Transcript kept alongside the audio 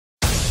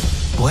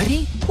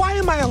Woody? Why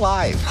am I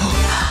alive?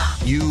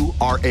 You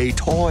are a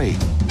toy.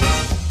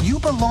 You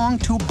belong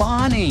to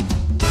Bonnie.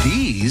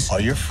 These are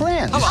your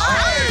friends. Woody,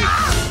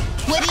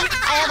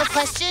 I have a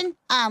question.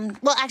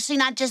 Well, actually,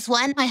 not just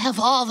one. I have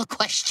all the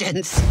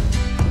questions.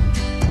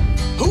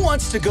 Who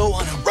wants to go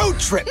on a road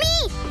trip?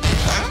 Me!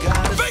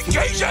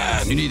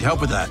 Vacation! You need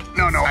help with that?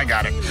 No, I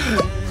got it.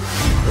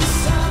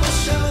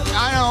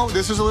 I know,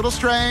 this is a little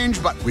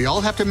strange, but we all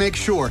have to make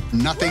sure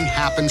nothing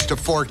happens to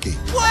Forky.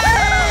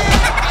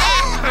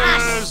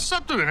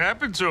 Something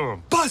happened to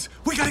him. Buzz,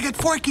 we gotta get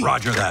Forky.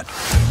 Roger that.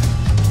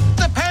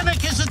 The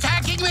panic is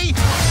attacking me.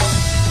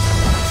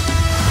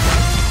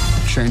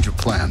 Change of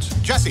plans.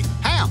 Jesse,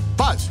 Ham,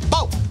 Buzz,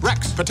 Bo,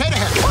 Rex, Potato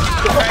Head.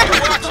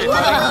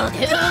 Whoa,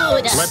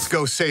 dude! Let's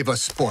go save a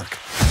spork.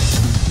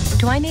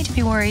 Do I need to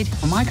be worried?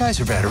 Well, my guys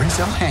are veterans.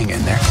 They'll hang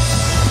in there.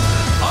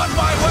 On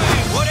my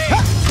way, Woody!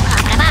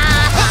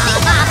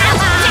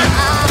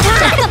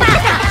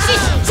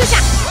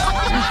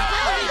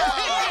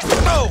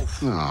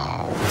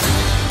 Oh.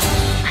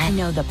 I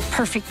know the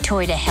perfect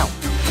toy to help.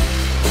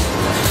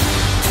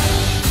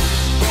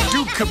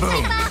 Duke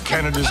Kaboom,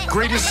 Canada's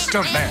greatest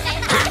stuntman.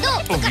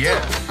 Oh,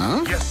 yeah.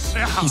 Huh? Yes.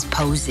 He's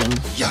posing.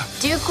 Yeah.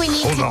 Duke, we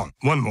need Hold to... on.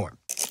 One more.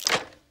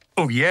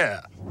 Oh,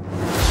 yeah.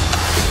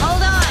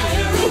 Hold on!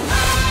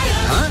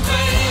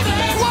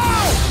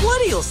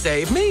 Woody'll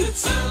save me.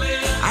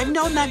 I've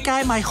known that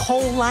guy my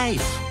whole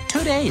life.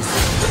 2 days.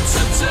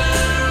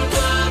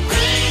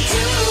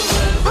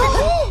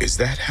 Is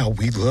that how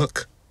we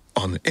look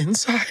on the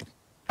inside?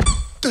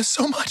 There's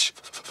so much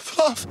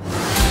love.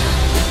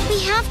 We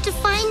have to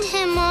find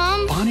him,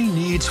 Mom. Bonnie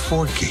needs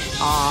Forky.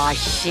 Aw,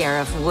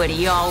 Sheriff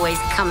Woody, always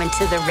coming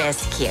to the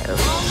rescue.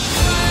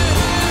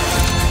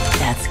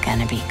 That's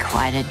gonna be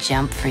quite a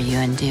jump for you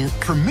and Duke.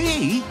 For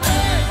me?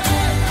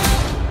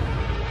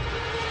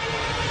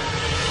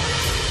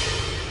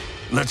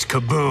 Let's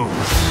kaboom.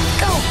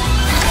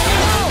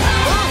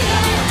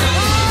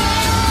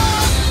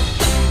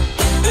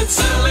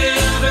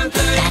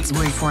 That's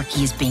where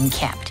Forky is being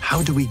kept.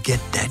 How do we get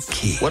that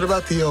key? What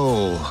about the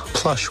old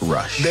plush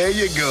rush? There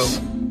you go.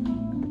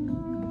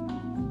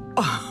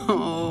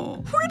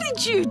 Oh, where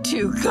did you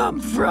two come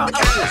from?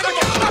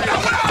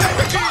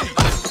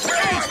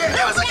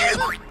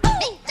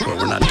 Well,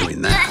 we're not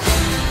doing that.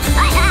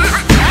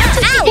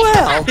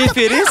 Well, if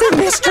it isn't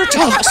Mr.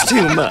 Talks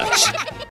Too Much.